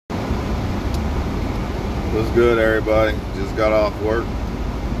What's good, everybody? Just got off work.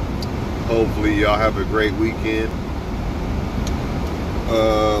 Hopefully, y'all have a great weekend.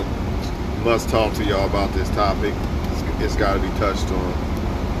 Uh, must talk to y'all about this topic. It's got to be touched on.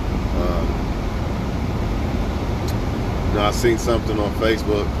 I seen something on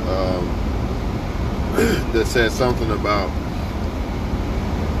Facebook that said something about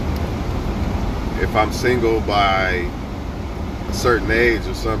if I'm single by a certain age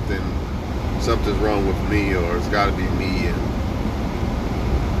or something, something's wrong with me, or it's got to be me. And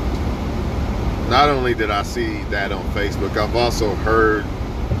not only did I see that on Facebook, I've also heard,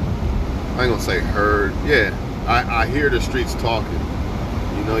 I ain't gonna say heard, yeah, I hear the streets talking.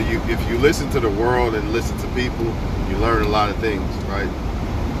 You know, if you listen to the world and listen to people, you learn a lot of things, right?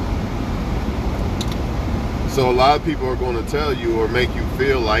 So a lot of people are going to tell you or make you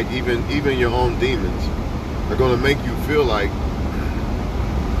feel like, even your own demons are going to make you feel like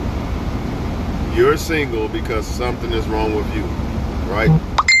you're single because something is wrong with you, right?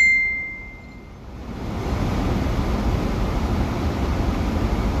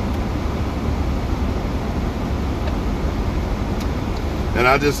 And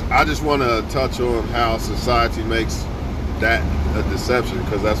I just want to touch on how society makes that a deception,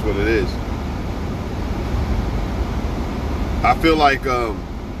 because that's what it is. I feel like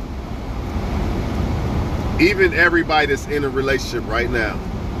even everybody that's in a relationship right now,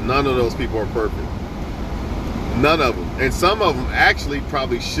 none of those people are perfect. None of them. And some of them actually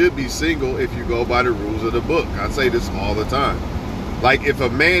probably should be single if you go by the rules of the book. I say this all the time. Like, if a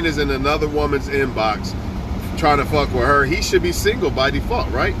man is in another woman's inbox trying to fuck with her, he should be single by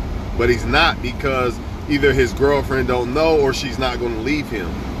default, right? But he's not, because either his girlfriend don't know or she's not going to leave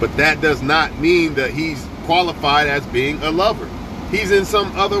him. But that does not mean that he's qualified as being a lover. He's in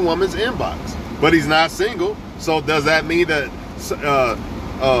some other woman's inbox, but he's not single. So does that mean that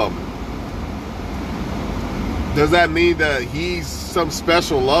he's some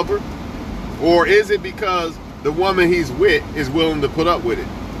special lover? Or is it because the woman he's with is willing to put up with it?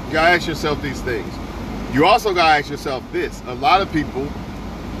 You gotta ask yourself these things. You also gotta ask yourself this. A lot of people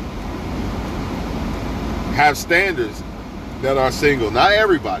have standards that are single. Not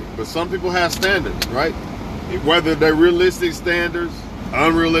everybody, but some people have standards, right? Whether they're realistic standards,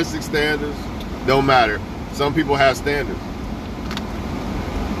 unrealistic standards, don't matter. Some people have standards.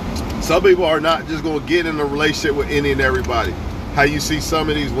 Some people are not just going to get in a relationship with any and everybody. How you see some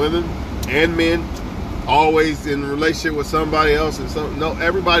of these women and men always in a relationship with somebody else, and no,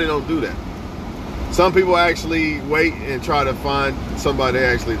 everybody don't do that. Some people actually wait and try to find somebody they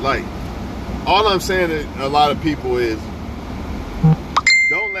actually like. All I'm saying to a lot of people is,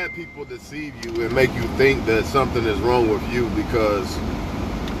 don't let people deceive you and make you think that something is wrong with you because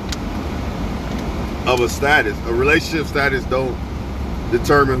of a status. A relationship status don't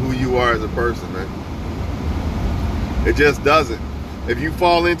determine who you are as a person, man. It just doesn't. If you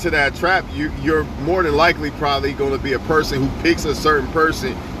fall into that trap, you're more than likely probably going to be a person who picks a certain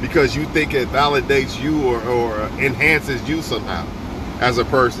person because you think it validates you or enhances you somehow as a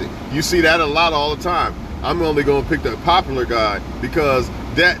person. You see that a lot all the time. I'm only going to pick the popular guy because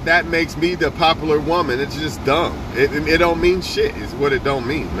that makes me the popular woman. It's just dumb. It don't mean shit is what it don't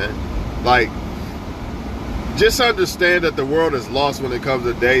mean, man. Like, just understand that the world is lost when it comes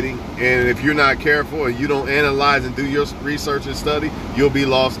to dating, and if you're not careful and you don't analyze and do your research and study, you'll be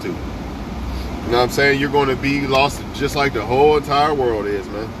lost too. You know what I'm saying? You're going to be lost just like the whole entire world is,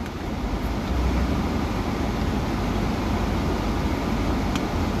 man.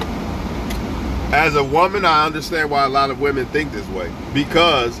 As a woman, I understand why a lot of women think this way,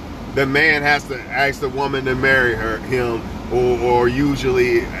 because the man has to ask the woman to marry him, or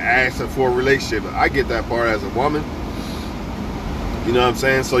usually ask her for a relationship. I get that part as a woman. You know what I'm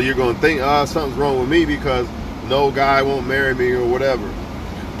saying? So you're going to think, something's wrong with me because no guy won't marry me or whatever.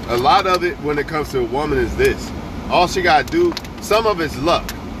 A lot of it when it comes to a woman is this. All she got to do, some of it's luck.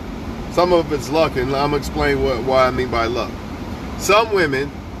 Some of it's luck, and I'm going to explain what I mean by luck. Some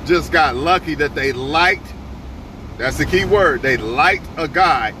women just got lucky that they liked, that's the key word, they liked a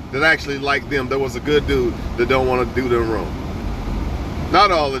guy that actually liked them, that was a good dude that don't want to do them wrong. Not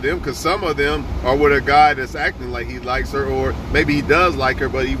all of them, because some of them are with a guy that's acting like he likes her, or maybe he does like her,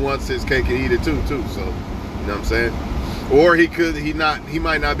 but he wants his cake and eat it too. So, you know what I'm saying? Or he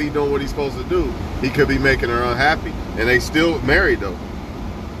might not be doing what he's supposed to do. He could be making her unhappy, and they still married though.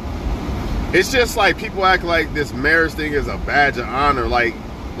 It's just like people act like this marriage thing is a badge of honor. Like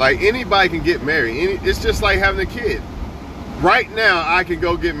anybody can get married. It's just like having a kid. Right now, I can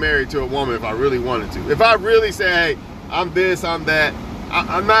go get married to a woman if I really wanted to. If I really say, hey, I'm this, I'm that.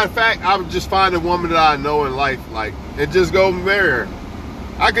 Matter of fact, I would just find a woman that I know in life, and just go marry her.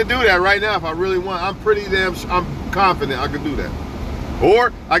 I could do that right now if I really want. I'm I'm confident I could do that.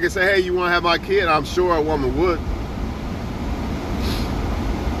 Or I could say, hey, you want to have my kid? I'm sure a woman would.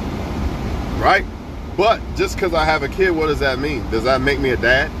 Right? But just because I have a kid, what does that mean? Does that make me a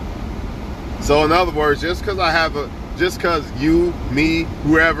dad? So in other words, just because you, me,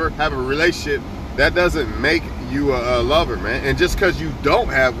 whoever have a relationship, that doesn't make you a lover, man. And just because you don't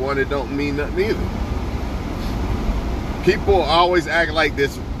have one, it don't mean nothing either. People always act like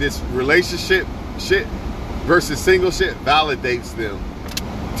this relationship shit versus single shit validates them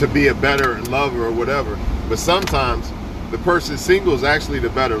to be a better lover or whatever. But sometimes the person single is actually the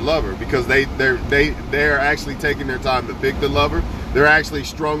better lover because they're actually taking their time to pick the lover. They're actually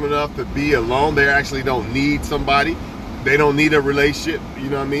strong enough to be alone. They actually don't need somebody. They don't need a relationship, you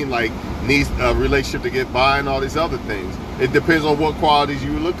know what I mean? Like, needs a relationship to get by and all these other things. It depends on what qualities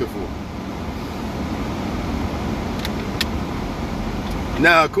you're looking for.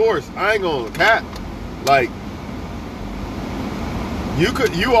 Now, of course, I ain't gonna cap. Like,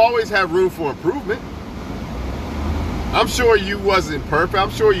 you always have room for improvement. I'm sure you wasn't perfect.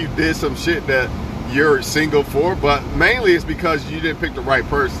 I'm sure you did some shit that you're single for, but mainly it's because you didn't pick the right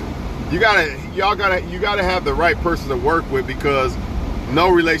person. You gotta have the right person to work with because no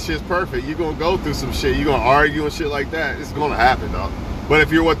relationship is perfect. You're gonna go through some shit. You're gonna argue and shit like that. It's gonna happen, dog. But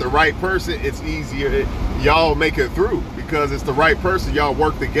if you're with the right person, it's easier. Y'all make it through because it's the right person. Y'all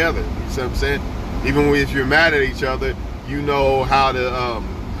work together. You see what I'm saying? Even if you're mad at each other, you know how to,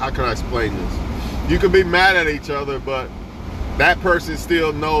 how can I explain this? You can be mad at each other, but that person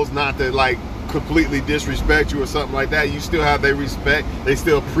still knows not to, like, completely disrespect you or something like that. You still have their respect. They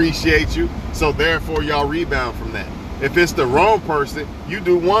still appreciate you. So therefore, y'all rebound from that. If it's the wrong person, you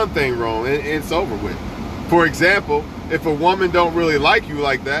do one thing wrong and it's over with. For example, if a woman don't really like you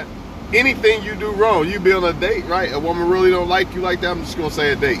like that, anything you do wrong, you be on a date, right? A woman really don't like you like that, I'm just gonna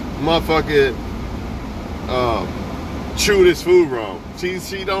say a date. Motherfucker chew this food wrong. She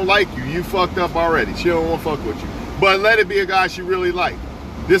don't like you. You fucked up already. She don't want to fuck with you. But let it be a guy she really like.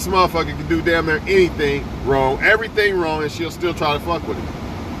 This motherfucker can do damn near anything wrong, everything wrong, and she'll still try to fuck with him.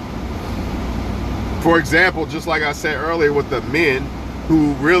 For example, just like I said earlier with the men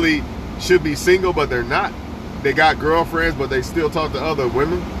who really should be single, but they're not. They got girlfriends, but they still talk to other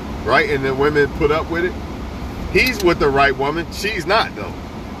women, right? And then women put up with it. He's with the right woman. She's not, though.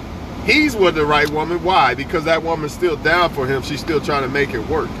 He's with the right woman. Why? Because that woman's still down for him. She's still trying to make it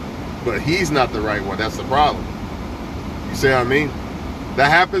work. But he's not the right one. That's the problem. You see what I mean? That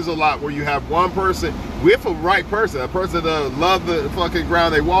happens a lot where you have one person with a right person, a person that love the fucking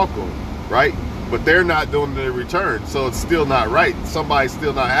ground they walk on, right? But they're not doing the return. So it's still not right. Somebody's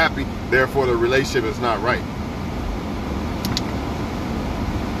still not happy. Therefore, the relationship is not right.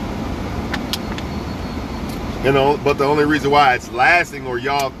 You know, but the only reason why it's lasting, or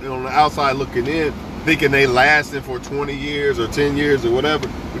y'all on the outside looking in, thinking they lasting for 20 years or 10 years or whatever,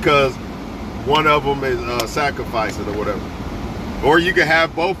 because one of them is sacrificing or whatever. Or you can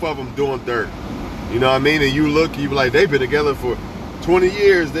have both of them doing dirt. You know what I mean? And you look, you be like, they've been together for 20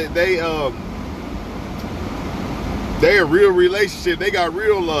 years. They a real relationship. They got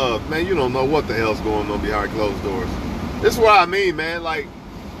real love. Man, you don't know what the hell's going on behind closed doors. This is what I mean, man. Like,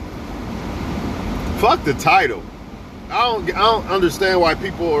 fuck the title. I don't understand why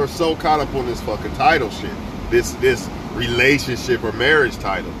people are so caught up on this fucking title shit. This relationship or marriage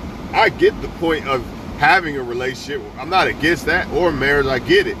title. I get the point of having a relationship. I'm not against that, or marriage. I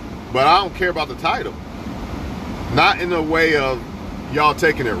get it, but I don't care about the title. Not in a way of y'all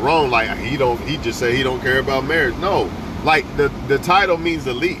taking it wrong. Like he just said he don't care about marriage. No, like the title means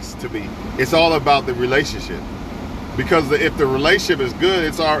the least to me. It's all about the relationship. Because if the relationship is good,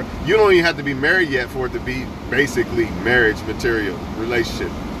 you don't even have to be married yet for it to be basically marriage material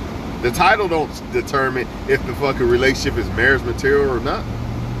relationship. The title don't determine if the fucking relationship is marriage material or not.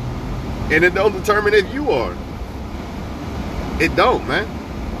 And it don't determine if you are. It don't, man.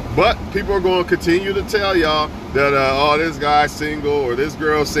 But people are going to continue to tell y'all that, oh, this guy's single or this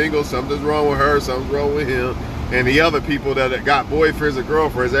girl's single, something's wrong with her, something's wrong with him. And the other people that got boyfriends or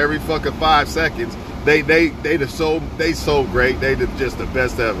girlfriends every fucking 5 seconds, they so great, they just the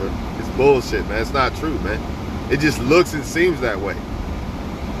best ever. It's bullshit, man. It's not true, man. It just looks and seems that way.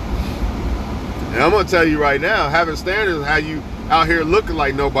 And I'm gonna tell you right now, having standards is how you out here looking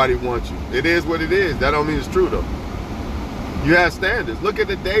like nobody wants you. It is what it is. That don't mean it's true though. You have standards. Look at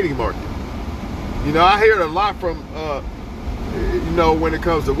the dating market. You know, I hear it a lot from you know, when it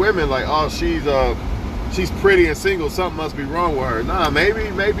comes to women, like, oh, she's pretty and single, something must be wrong with her. Nah, maybe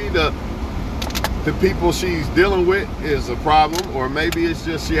the people she's dealing with is a problem, or maybe it's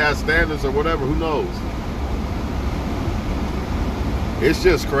just she has standards or whatever, who knows. It's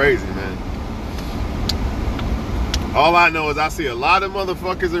just crazy, man. All I know is I see a lot of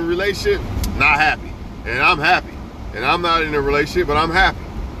motherfuckers in relationship not happy, and I'm happy, and I'm not in a relationship, but I'm happy.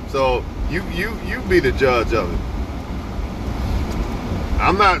 So you be the judge of it.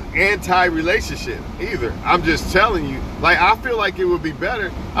 I'm not anti-relationship either. I'm just telling you, like, I feel like it would be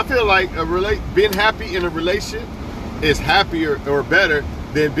better. I feel like being happy in a relationship is happier or better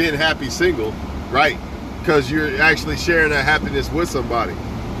than being happy single, right? Because you're actually sharing that happiness with somebody.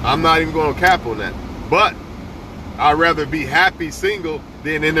 I'm not even going to cap on that. But I'd rather be happy single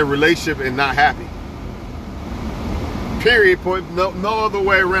than in a relationship and not happy. Period. Point. No other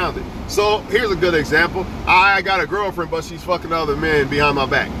way around it. So here's a good example. I got a girlfriend, but she's fucking other men behind my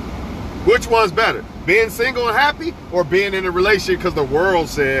back. Which one's better? Being single and happy, or being in a relationship because the world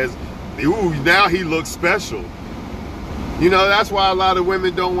says, ooh, now he looks special. You know, that's why a lot of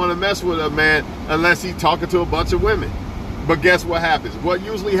women don't want to mess with a man unless he's talking to a bunch of women. But guess what happens? What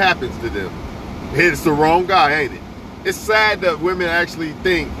usually happens to them? It's the wrong guy, ain't it? It's sad that women actually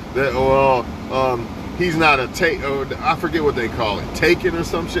think that, he's not a take, or I forget what they call it, taken or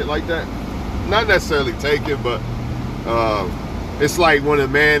some shit like that. Not necessarily taken, but it's like when a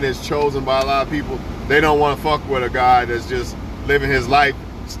man is chosen by a lot of people, they don't want to fuck with a guy that's just living his life,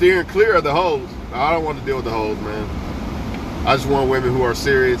 steering clear of the hoes. I don't want to deal with the hoes, man. I just want women who are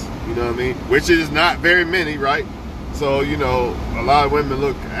serious, you know what I mean? Which is not very many, right? So, you know, a lot of women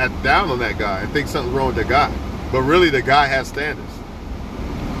look down on that guy and think something's wrong with the guy. But really, the guy has standards.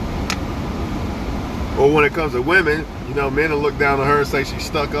 Or when it comes to women, you know, men will look down on her and say she's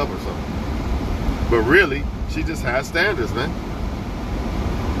stuck up or something. But really, she just has standards, man.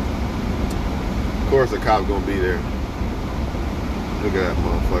 Of course, the cop's gonna be there. Look at that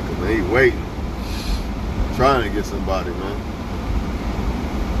motherfucker, man. He waiting. Trying to get somebody, man.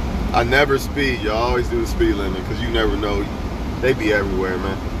 I never speed. Y'all always do the speed limit because you never know. They be everywhere,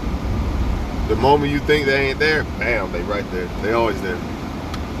 man. The moment you think they ain't there, bam, they right there. They always there.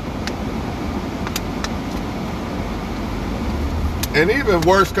 And even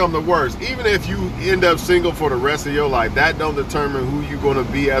worse come to worse, even if you end up single for the rest of your life, that don't determine who you're going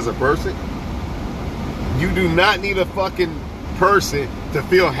to be as a person. You do not need a fucking person to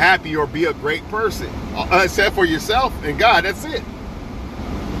feel happy or be a great person, except for yourself and God. That's it.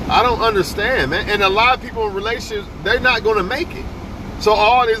 I don't understand, man. And a lot of people in relationships, they're not going to make it. So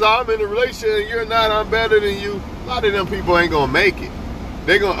all this, I'm in a relationship and you're not, I'm better than you. A lot of them people ain't going to make it.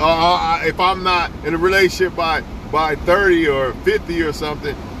 They're going to, if I'm not in a relationship by 30 or 50 or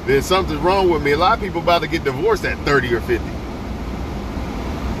something, then something's wrong with me. A lot of people about to get divorced at 30 or 50.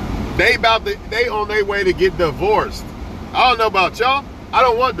 They on their way to get divorced. I don't know about y'all. I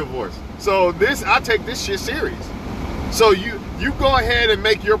don't want divorce. So I take this shit serious. So you go ahead and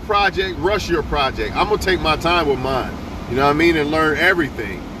make your project, rush your project. I'm gonna take my time with mine. You know what I mean? And learn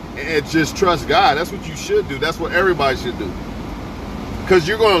everything. And just trust God. That's what you should do. That's what everybody should do. Because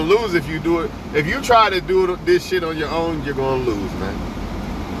you're going to lose if you do it. If you try to do this shit on your own, you're going to lose,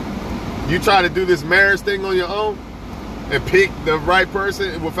 man. You try to do this marriage thing on your own and pick the right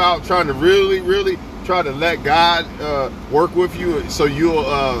person without trying to really try to let God work with you so you'll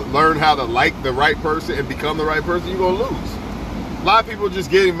learn how to like the right person and become the right person, you're going to lose. A lot of people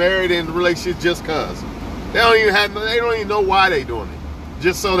just getting married in relationships just because. They don't even know why they doing it.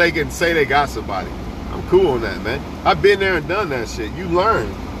 Just so they can say they got somebody. I'm cool on that, man. I've been there and done that shit. You learn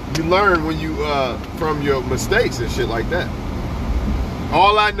when you from your mistakes and shit like that.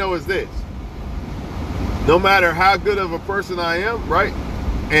 All I know is this: no matter how good of a person I am, right,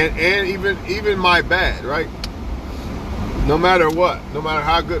 and even my bad, right, no matter what, no matter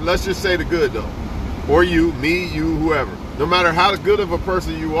how good, let's just say the good though, or you, me, you, whoever, no matter how good of a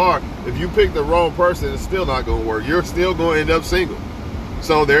person you are, if you pick the wrong person, it's still not gonna work. You're still gonna end up single.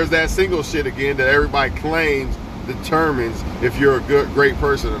 So there's that single shit again that everybody claims determines if you're a great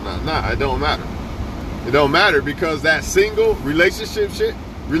person or not. Nah, it don't matter. It don't matter because that single relationship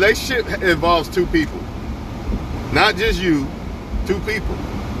involves two people. Not just you, two people.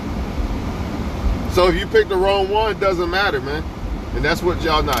 So if you pick the wrong one, it doesn't matter, man. And that's what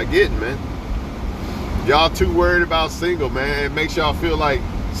y'all not getting, man. Y'all too worried about single, man. It makes y'all feel like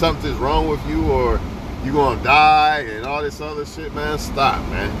something's wrong with you or you gonna die and all this other shit, man. Stop,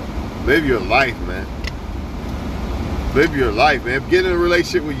 man. Live your life, man. Live your life, man. Get in a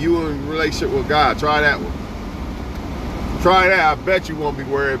relationship with you and a relationship with God. Try that one. Try that. I bet you won't be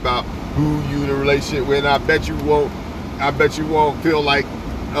worried about who you in a relationship with. And I bet you won't feel like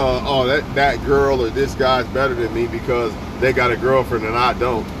that girl or this guy's better than me because they got a girlfriend and I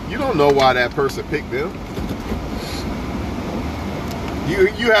don't. You don't know why that person picked them.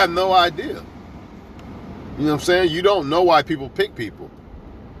 You have no idea. You know what I'm saying? You don't know why people pick people.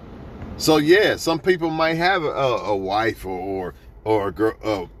 So yeah, some people might have a wife or a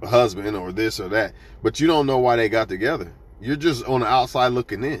girl, a husband or this or that, but you don't know why they got together. You're just on the outside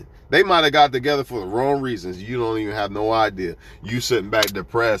looking in. They might have got together for the wrong reasons. You don't even have no idea. You sitting back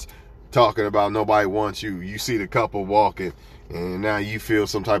depressed, talking about nobody wants you. You see the couple walking, and now you feel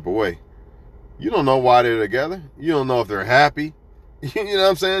some type of way. You don't know why they're together. You don't know if they're happy. You know what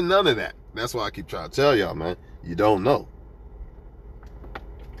I'm saying? None of that. That's why I keep trying to tell y'all, man. You don't know.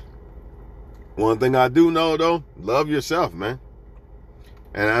 One thing I do know, though, love yourself, man.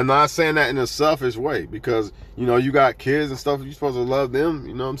 And I'm not saying that in a selfish way, because, you know, you got kids and stuff. You're supposed to love them.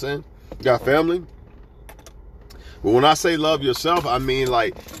 You know what I'm saying? You got family. But when I say love yourself, I mean,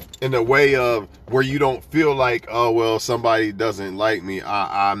 like, in the way of where you don't feel like, oh, well, somebody doesn't like me.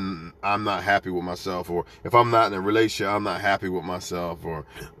 I'm not happy with myself. Or if I'm not in a relationship, I'm not happy with myself.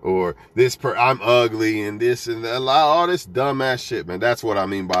 Or I'm ugly and this and that. All this dumbass shit, man. That's what I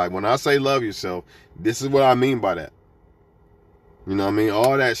mean by when I say love yourself. This is what I mean by that. You know what I mean?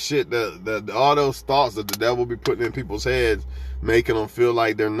 All that shit, all those thoughts that the devil be putting in people's heads, making them feel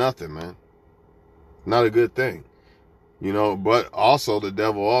like they're nothing, man. Not a good thing. You know, but also the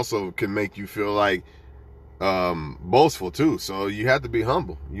devil also can make you feel like boastful too. So you have to be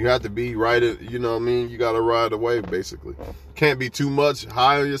humble. You have to be right. You know what I mean? You got to ride the wave, basically. Can't be too much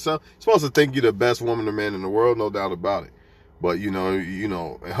high on yourself. You're supposed to think you're the best woman or man in the world, no doubt about it. But you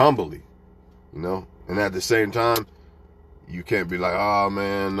know, humbly, you know, and at the same time, you can't be like, oh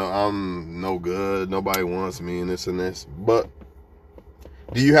man, no, I'm no good. Nobody wants me and this and this. But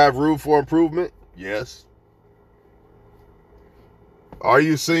do you have room for improvement? Yes. Are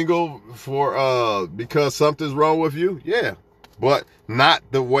you single for because something's wrong with you? Yeah. But not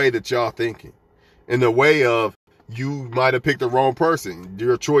the way that y'all thinking. In the way of you might have picked the wrong person.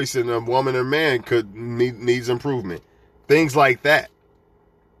 Your choice in a woman or man needs improvement. Things like that.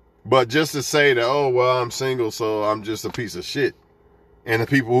 But just to say that, oh, well, I'm single, so I'm just a piece of shit. And the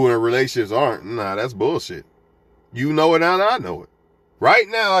people who are in relationships aren't. Nah, that's bullshit. You know it and I know it. Right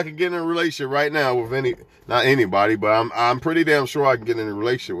now, I can get in a relationship right now with not anybody, but I'm pretty damn sure I can get in a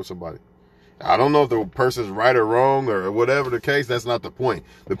relationship with somebody. I don't know if the person's right or wrong or whatever the case. That's not the point.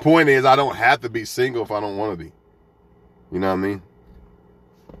 The point is I don't have to be single if I don't want to be. You know what I mean?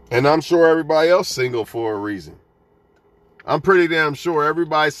 And I'm sure everybody else single for a reason. I'm pretty damn sure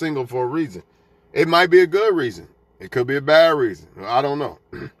everybody's single for a reason. It might be a good reason. It could be a bad reason. I don't know.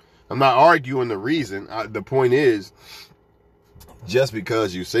 I'm not arguing the reason. The point is, just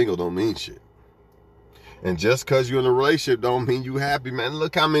because you single don't mean shit. And just because you're in a relationship don't mean you happy, man.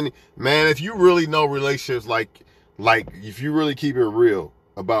 Look how many, man, if you really know relationships, like if you really keep it real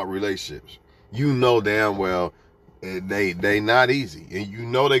about relationships, you know damn well they not easy. And you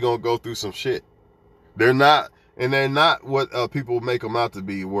know they're going to go through some shit. They're not what people make them out to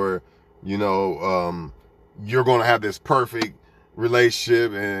be, where, you know, you're going to have this perfect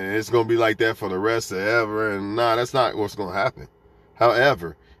relationship and it's going to be like that for the rest of ever. And nah, that's not what's going to happen.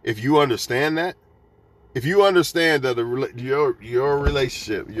 However, if you understand that, if you understand that your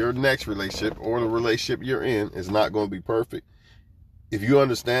relationship, your next relationship, or the relationship you're in is not going to be perfect, if you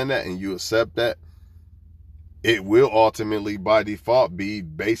understand that and you accept that, it will ultimately, by default, be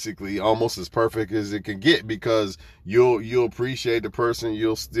basically almost as perfect as it can get, because you'll appreciate the person,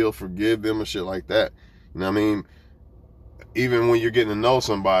 you'll still forgive them and shit like that. You know what I mean? Even when you're getting to know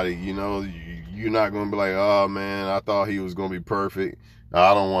somebody, you know, you're not going to be like, oh man, I thought he was going to be perfect.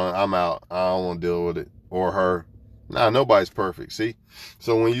 I'm out. I don't want to deal with it. Or her. Nah, nobody's perfect, see?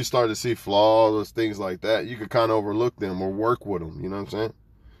 So when you start to see flaws, things like that, you can kind of overlook them or work with them, you know what I'm saying?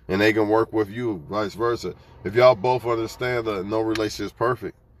 And they can work with you, vice versa. If y'all both understand that no relationship is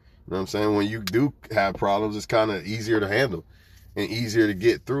perfect, you know what I'm saying? When you do have problems, it's kind of easier to handle and easier to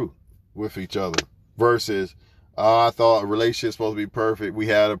get through with each other. Versus, oh, I thought a relationship's supposed to be perfect. We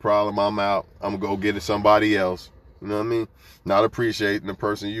had a problem. I'm out. I'm going to go get it somebody else. You know what I mean? Not appreciating the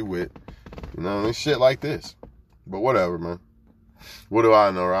person you with. You know what I mean? Shit like this. But whatever, man. What do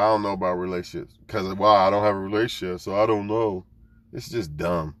I know? I don't know about relationships. Because, well, I don't have a relationship, so I don't know. It's just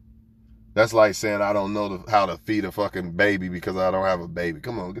dumb. That's like saying I don't know how to feed a fucking baby because I don't have a baby.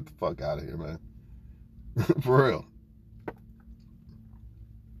 Come on, get the fuck out of here, man. For real.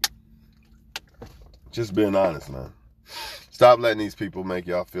 Just being honest, man. Stop letting these people make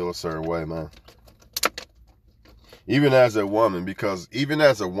y'all feel a certain way, man. Even as a woman, because even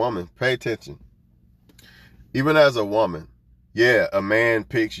as a woman, pay attention. Even as a woman, yeah, a man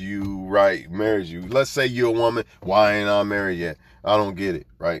picks you, right, marries you. Let's say you're a woman. Why ain't I married yet? I don't get it,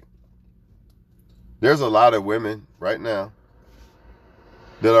 right? There's a lot of women right now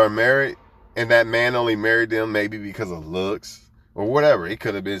that are married and that man only married them maybe because of looks or whatever. It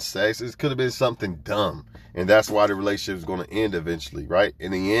could have been sex. It could have been something dumb. And that's why the relationship is going to end eventually, right?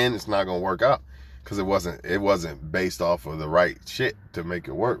 In the end, it's not going to work out because it wasn't based off of the right shit to make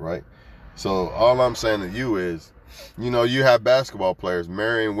it work, right? So all I'm saying to you is, you know, you have basketball players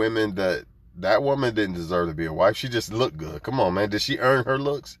marrying women that woman didn't deserve to be a wife. She just looked good. Come on, man. Did she earn her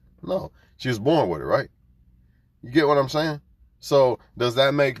looks? No. She was born with it, right? You get what I'm saying? So does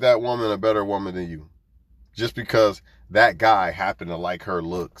that make that woman a better woman than you? Just because that guy happened to like her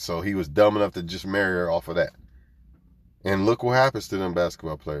look, so he was dumb enough to just marry her off of that. And look what happens to them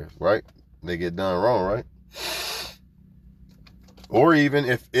basketball players, right? They get done wrong, right? Or even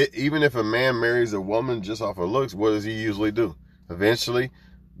if a man marries a woman just off her looks, what does he usually do? Eventually,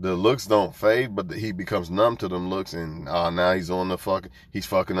 the looks don't fade, but he becomes numb to them looks, and now he's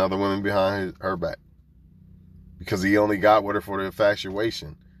fucking other women behind her back because he only got with her for the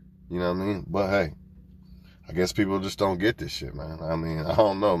infatuation. You know what I mean? But hey, I guess people just don't get this shit, man. I mean, I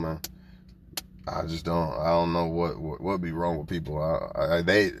don't know, man. I don't know what be wrong with people.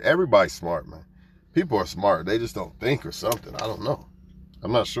 Everybody's smart, man. People are smart. They just don't think or something. I don't know.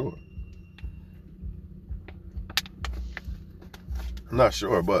 I'm not sure. I'm not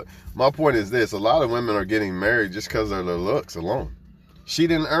sure, but my point is this. A lot of women are getting married just because of their looks alone. She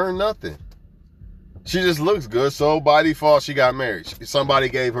didn't earn nothing. She just looks good, so by default, she got married. Somebody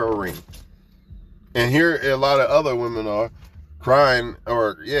gave her a ring. And here a lot of other women are crying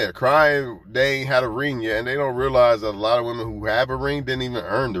they ain't had a ring yet, and they don't realize that a lot of women who have a ring didn't even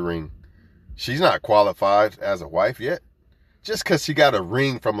earn the ring. She's not qualified as a wife yet. Just because she got a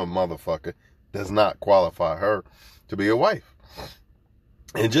ring from a motherfucker does not qualify her to be a wife.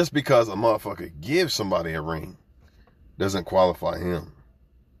 And just because a motherfucker gives somebody a ring doesn't qualify him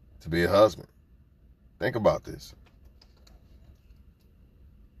to be a husband. Think about this.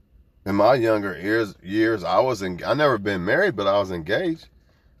 In my younger years, I never been married, but I was engaged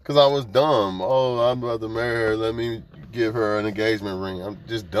because I was dumb. Oh, I'm about to marry her. Let me give her an engagement ring. I'm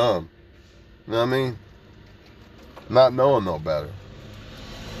just dumb. You know what I mean? Not knowing no better.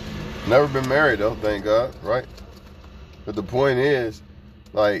 Never been married though, thank God, right? But the point is,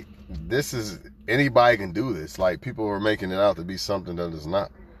 like, anybody can do this. Like, people are making it out to be something that is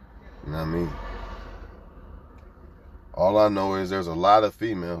not. You know what I mean? All I know is there's a lot of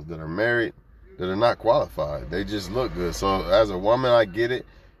females that are married that are not qualified. They just look good. So as a woman, I get it.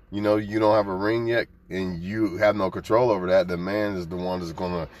 You know, you don't have a ring yet and you have no control over that. The man is the one that's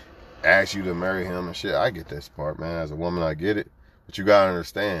going to ask you to marry him and shit. I get this part, man. As a woman, I get it. But you got to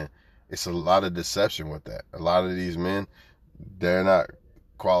understand, it's a lot of deception with that. A lot of these men, they're not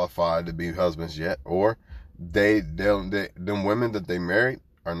qualified to be husbands yet. Or them women that they married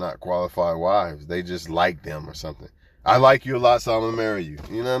are not qualified wives. They just like them or something. I like you a lot, so I'm going to marry you.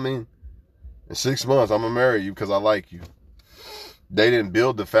 You know what I mean? In 6 months, I'm going to marry you because I like you. They didn't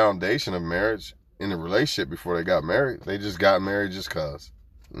build the foundation of marriage in the relationship before they got married. They just got married just because.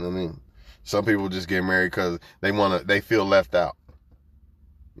 You know what I mean? Some people just get married because they feel left out.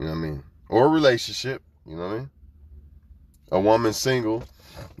 You know what I mean? Or a relationship. You know what I mean? A woman single,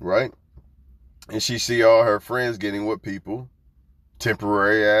 right? And she see all her friends getting with people,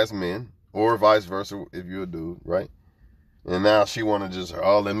 temporary ass men, or vice versa if you're a dude, right? And now she want to just,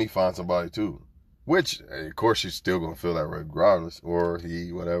 let me find somebody too. Which, of course, she's still going to feel that regardless, or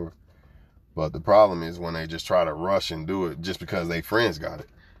he, whatever. But the problem is when they just try to rush and do it just because they friends got it.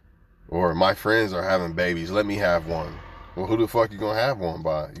 Or my friends are having babies, let me have one. Well, who the fuck you going to have one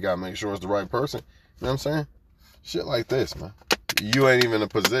by? You got to make sure it's the right person. You know what I'm saying? Shit like this, man. You ain't even in a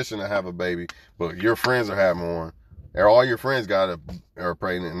position to have a baby, but your friends are having one. Or all your friends are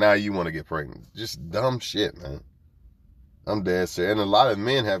pregnant, and now you want to get pregnant. Just dumb shit, man. I'm dead serious. And a lot of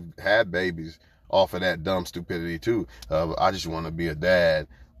men have had babies off of that dumb stupidity too. I just want to be a dad.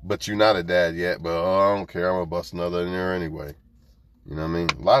 But you're not a dad yet, but I don't care. I'm going to bust another in there anyway. You know what I mean?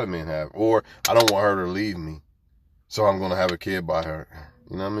 A lot of men have. Or I don't want her to leave me, so I'm going to have a kid by her.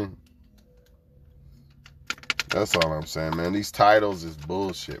 You know what I mean? That's all I'm saying, man. These titles is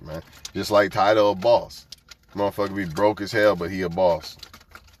bullshit, man. Just like title of boss. Motherfucker be broke as hell, but he a boss.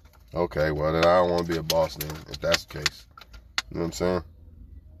 Okay, well, then I don't want to be a boss then, if that's the case. You know what I'm saying?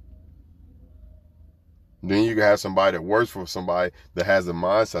 Then you can have somebody that works for somebody that has the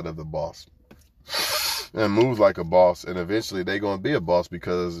mindset of the boss and moves like a boss, and eventually they're going to be a boss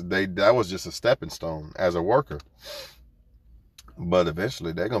because that was just a stepping stone as a worker. But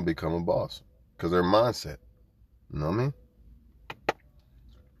eventually they're going to become a boss because their mindset. You know what I mean?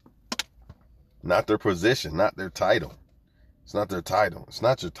 Not their position, not their title. It's not their title. It's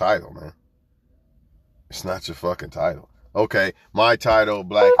not your title, man. It's not your fucking title. Okay, my title,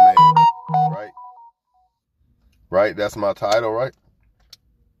 black man, right? Right? That's my title, right?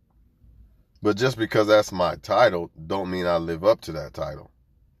 But just because that's my title, don't mean I live up to that title.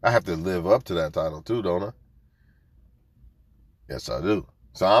 I have to live up to that title too, don't I? Yes, I do.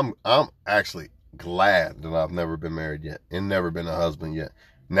 So I'm actually glad that I've never been married yet and never been a husband yet.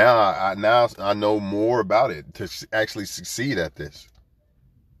 Now I know more about it to actually succeed at this.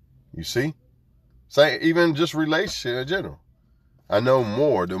 You see? Say even just relationship in general. I know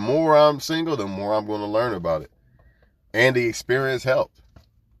more. The more I'm single, the more I'm going to learn about it. And the experience helped.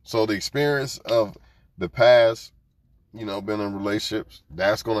 So the experience of the past, been in relationships,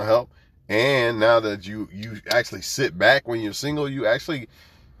 that's going to help. And now that you actually sit back when you're single, you actually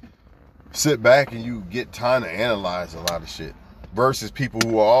sit back and you get time to analyze a lot of shit. Versus people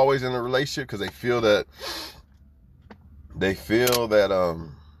who are always in a relationship because they feel that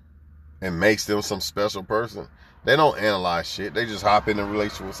it makes them some special person. They don't analyze shit. They just hop in a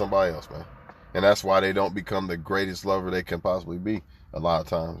relationship with somebody else, man. And that's why they don't become the greatest lover they can possibly be a lot of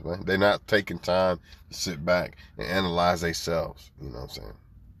times, man. They're not taking time to sit back and analyze themselves. You know what I'm saying?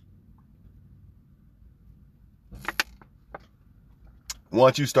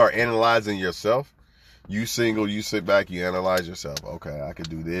 Once you start analyzing yourself, you single, you sit back, you analyze yourself. Okay, I could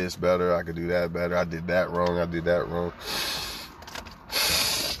do this better. I could do that better. I did that wrong. I did that wrong.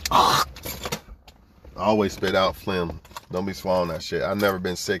 I always spit out phlegm. Don't be swallowing that shit. I've never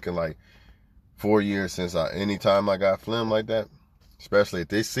been sick in like 4 years since anytime I got phlegm like that, especially at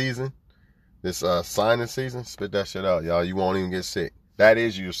this season, this sinus season, spit that shit out, y'all. You won't even get sick. That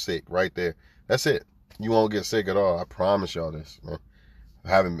is you sick right there. That's it. You won't get sick at all. I promise y'all this, man. I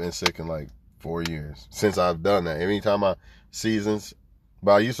haven't been sick in like 4 years since I've done that. Anytime my seasons,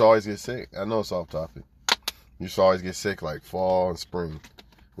 but I used to always get sick. I know it's off topic. Used to always get sick like fall and spring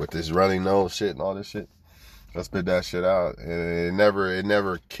with this runny nose shit and all this shit. I spit that shit out, and it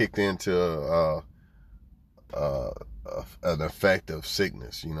never kicked into an effect of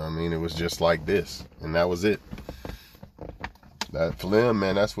sickness. You know what I mean? It was just like this, and that was it. That phlegm,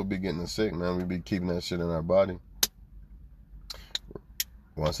 man, that's what be getting us sick, man. We be keeping that shit in our body.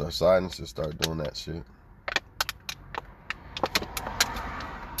 Once our sinuses start doing that shit,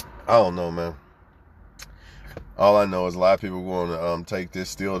 I don't know, man. All I know is a lot of people want to take this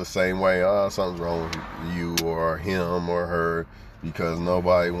still the same way. Something's wrong with you or him or her because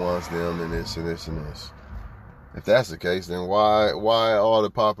nobody wants them and this and this and this. If that's the case, then why all the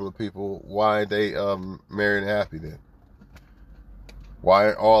popular people, why they married and happy then? Why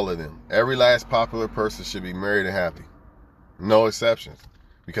aren't all of them? Every last popular person should be married and happy. No exceptions.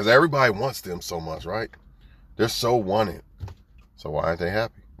 Because everybody wants them so much, right? They're so wanted. So why aren't they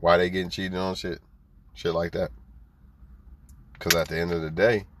happy? Why are they getting cheated on shit? Shit like that. Because at the end of the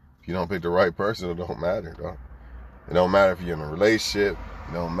day, if you don't pick the right person, it don't matter, dog. It don't matter if you're in a relationship.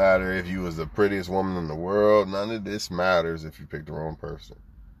 It don't matter if you was the prettiest woman in the world. None of this matters if you pick the wrong person.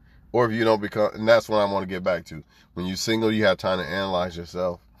 Or if you don't become, and that's what I want to get back to. When you're single, you have time to analyze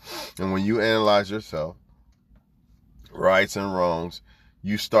yourself. And when you analyze yourself, rights and wrongs,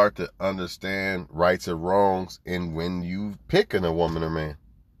 you start to understand rights and wrongs and when you picking a woman or man.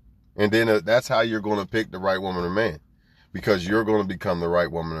 And then that's how you're going to pick the right woman or man. Because you're going to become the right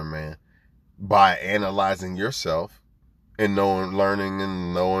woman or man by analyzing yourself and learning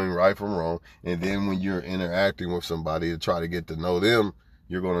and knowing right from wrong. And then when you're interacting with somebody to try to get to know them,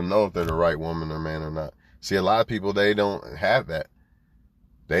 you're going to know if they're the right woman or man or not. See, a lot of people, they don't have that.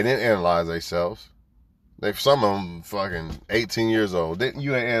 They didn't analyze themselves. Some of them fucking 18 years old.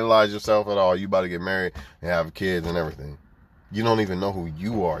 You ain't analyze yourself at all. You about to get married and have kids and everything. You don't even know who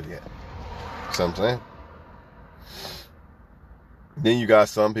you are yet. See what I'm saying? Then you got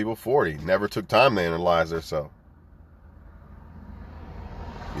some people 40, never took time to analyze themselves.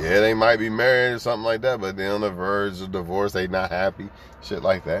 Yeah, they might be married or something like that, but they're on the verge of divorce. They not happy. Shit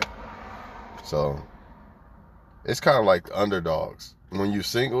like that. So, it's kind of like underdogs. When you're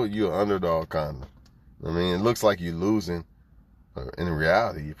single, you're an underdog kind of. I mean, it looks like you're losing. In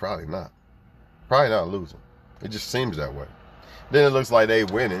reality, you're probably not. Probably not losing. It just seems that way. Then it looks like they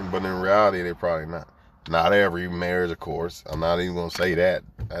winning, but in reality, they're probably not. Not every marriage, of course. I'm not even going to say that.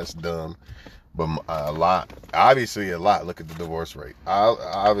 That's dumb. But a lot. Obviously, a lot. Look at the divorce rate.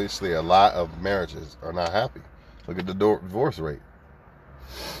 Obviously, a lot of marriages are not happy. Look at the divorce rate.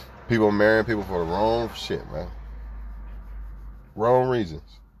 People marrying people for the wrong shit, man. Wrong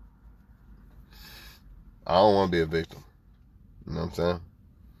reasons. I don't want to be a victim. You know what I'm saying?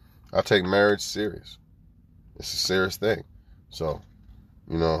 I take marriage serious. It's a serious thing. So,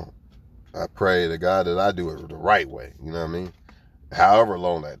 I pray to God that I do it the right way. You know what I mean? However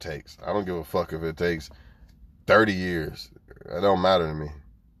long that takes. I don't give a fuck if it takes 30 years. It don't matter to me.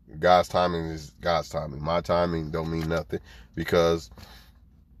 God's timing is God's timing. My timing don't mean nothing because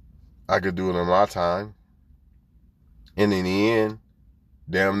I could do it on my time. And in the end,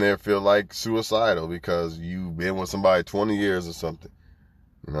 damn near feel like suicidal because you've been with somebody 20 years or something.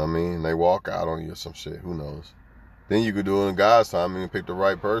 You know what I mean? They walk out on you or some shit. Who knows? Then you could do it in God's timing and pick the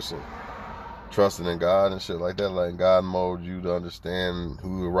right person. Trusting in God and shit like that. Letting God mold you to understand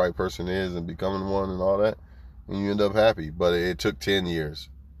who the right person is and becoming one and all that. And you end up happy. But it took 10 years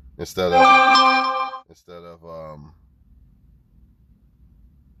instead of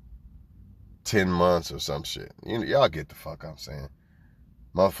 10 months or some shit. Y'all get the fuck I'm saying.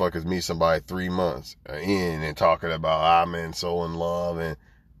 Motherfuckers meet somebody 3 months in and talking about I'm in so in love and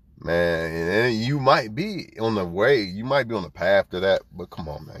man, and you might be on the way, you might be on the path to that, but come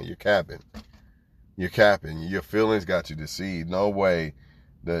on, man, you're capping. You're capping. Your feelings got you deceived. No way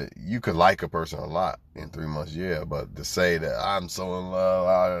that you could like a person a lot in 3 months, yeah, but to say that I'm so in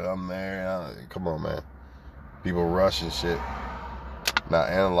love, I'm there, come on, man. People rushing shit, not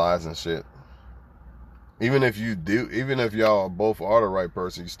analyzing shit. Even if y'all both are the right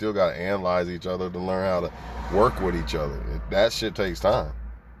person, you still got to analyze each other to learn how to work with each other. That shit takes time.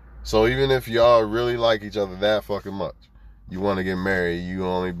 So even if y'all really like each other that fucking much, you want to get married, you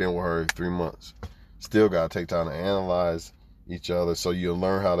only been with her 3 months, still got to take time to analyze each other so you'll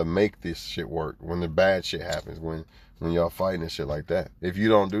learn how to make this shit work when the bad shit happens, when y'all fighting and shit like that. If you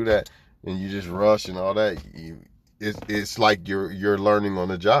don't do that and you just rush and all that, it's like you're learning on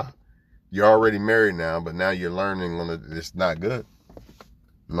the job. You're already married now, but now you're learning on it. It's not good.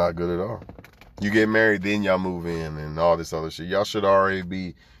 Not good at all. You get married, then y'all move in and all this other shit. Y'all should already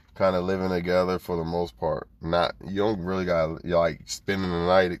be kind of living together for the most part. You don't really got like spending the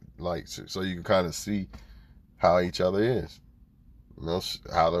night like so you can kind of see how each other is. You know,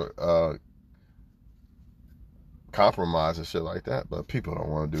 how to compromise and shit like that. But people don't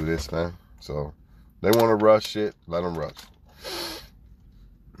want to do this, man. So they want to rush shit. Let them rush.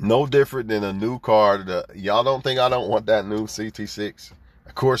 No different than a new car. Y'all don't think I don't want that new CT6?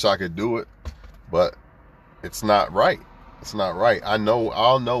 Of course I could do it, but it's not right. It's not right. I'll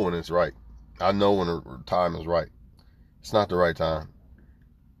know when it's right. I know when the time is right. It's not the right time.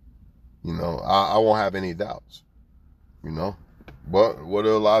 You know, I won't have any doubts. You know, but what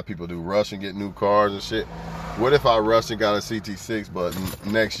do a lot of people do? Rush and get new cars and shit. What if I rush and got a CT6, but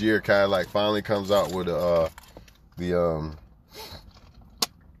next year Cadillac finally comes out with the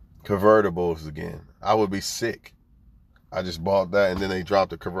convertibles again? I would be sick. I just bought that and then they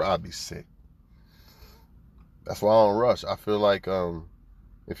dropped the convertible. I'd be sick. That's why I don't rush. I feel like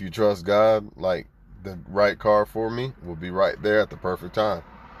if you trust God, like the right car for me will be right there at the perfect time.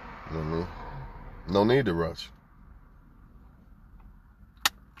 You know what I mean? No need to rush.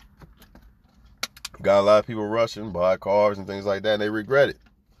 Got a lot of people rushing, buy cars and things like that, and they regret it.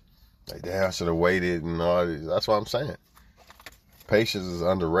 Like, damn, I should have waited and all this. That's what I'm saying. Patience is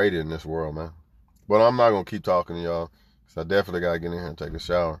underrated in this world, man. But I'm not going to keep talking to y'all, because I definitely got to get in here and take a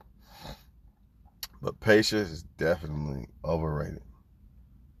shower. But patience is definitely overrated.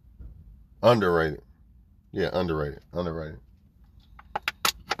 Underrated. Yeah, underrated. Underrated.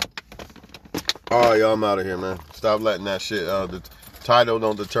 All right, y'all, I'm out of here, man. Stop letting that shit, the title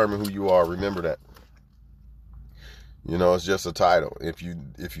don't determine who you are. Remember that. You know, it's just a title. If you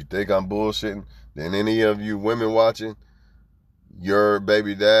think I'm bullshitting, then any of you women watching, your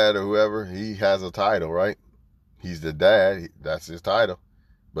baby dad or whoever, he has a title, right? He's the dad. That's his title.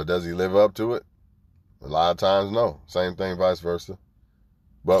 But does he live up to it? A lot of times, no. Same thing, vice versa.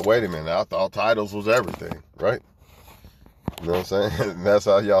 But wait a minute. I thought titles was everything, right? You know what I'm saying? That's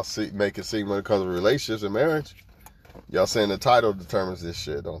how y'all make it seem when it comes to relationships and marriage. Y'all saying the title determines this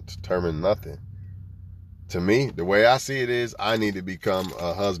shit. Don't determine nothing. To me, the way I see it is, I need to become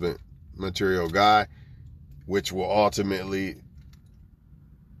a husband material guy, which will ultimately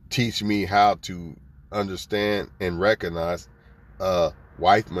teach me how to understand and recognize a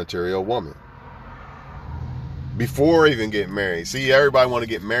wife material woman before even getting married. See, everybody want to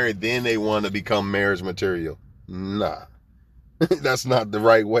get married, then they want to become marriage material. Nah, that's not the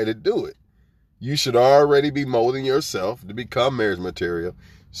right way to do it. You should already be molding yourself to become marriage material,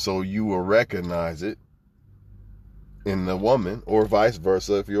 so you will recognize it in the woman, or vice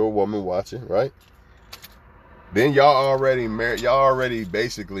versa if you're a woman watching, right? Then y'all already married. Y'all already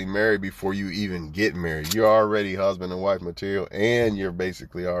basically married before you even get married. You're already husband and wife material, and you're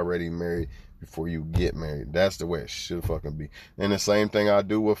basically already married before you get married. That's the way it should fucking be. And the same thing I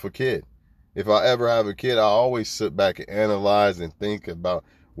do with a kid. If I ever have a kid, I always sit back and analyze and think about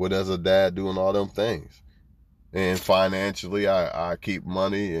what does a dad do and all them things. And financially, I keep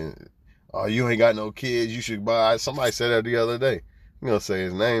money and Oh, you ain't got no kids. You should buy. Somebody said that the other day. I'm gonna say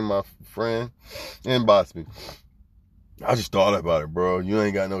his name, my friend. Inbox me. I just thought about it, bro. You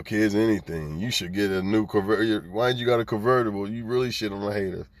ain't got no kids, anything. You should get a new convertible. Why you got a convertible? You really shit on the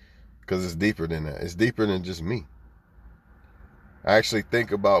haters. Because it's deeper than that. It's deeper than just me. I actually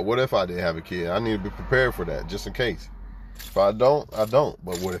think about, what if I did have a kid? I need to be prepared for that, just in case. If I don't, I don't.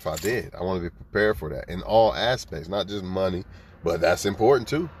 But what if I did? I want to be prepared for that in all aspects, not just money. But that's important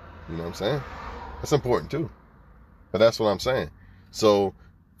too. You know what I'm saying? That's important too. But that's what I'm saying. So,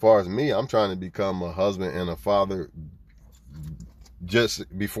 as far as me, I'm trying to become a husband and a father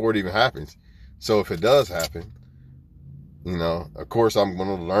just before it even happens. So if it does happen, you know, of course I'm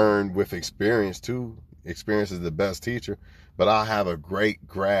going to learn with experience too. Experience is the best teacher, but I'll have a great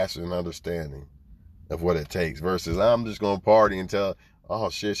grasp and understanding of what it takes versus I'm just going to party and tell, oh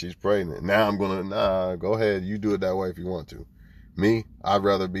shit, she's pregnant. Now I'm going to, nah, go ahead. You do it that way if you want to. Me, I'd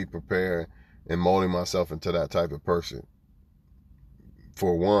rather be prepared and molding myself into that type of person.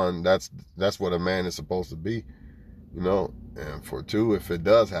 For one, that's what a man is supposed to be, you know. And for two, if it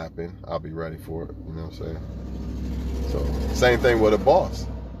does happen, I'll be ready for it. You know what I'm saying? So, same thing with a boss.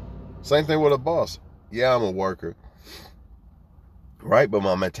 Same thing with a boss. Yeah, I'm a worker, right? But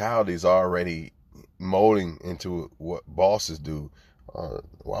my mentality is already molding into what bosses do.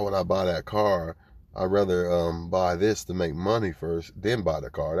 Why would I buy that car? I'd rather buy this to make money first, then buy the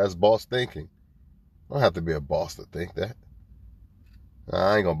car. That's boss thinking. I don't have to be a boss to think that.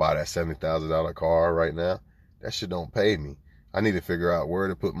 I ain't gonna buy that $70,000 car right now. That shit don't pay me. I need to figure out where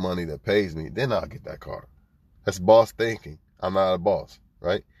to put money that pays me. Then I'll get that car. That's boss thinking. I'm not a boss,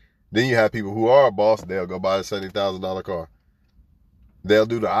 right? Then you have people who are a boss. They'll go buy a $70,000 car. They'll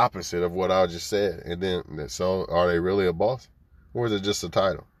do the opposite of what I just said. And then, so are they really a boss? Or is it just a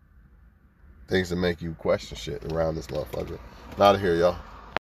title? Things that make you question shit around this motherfucker. Not here, y'all.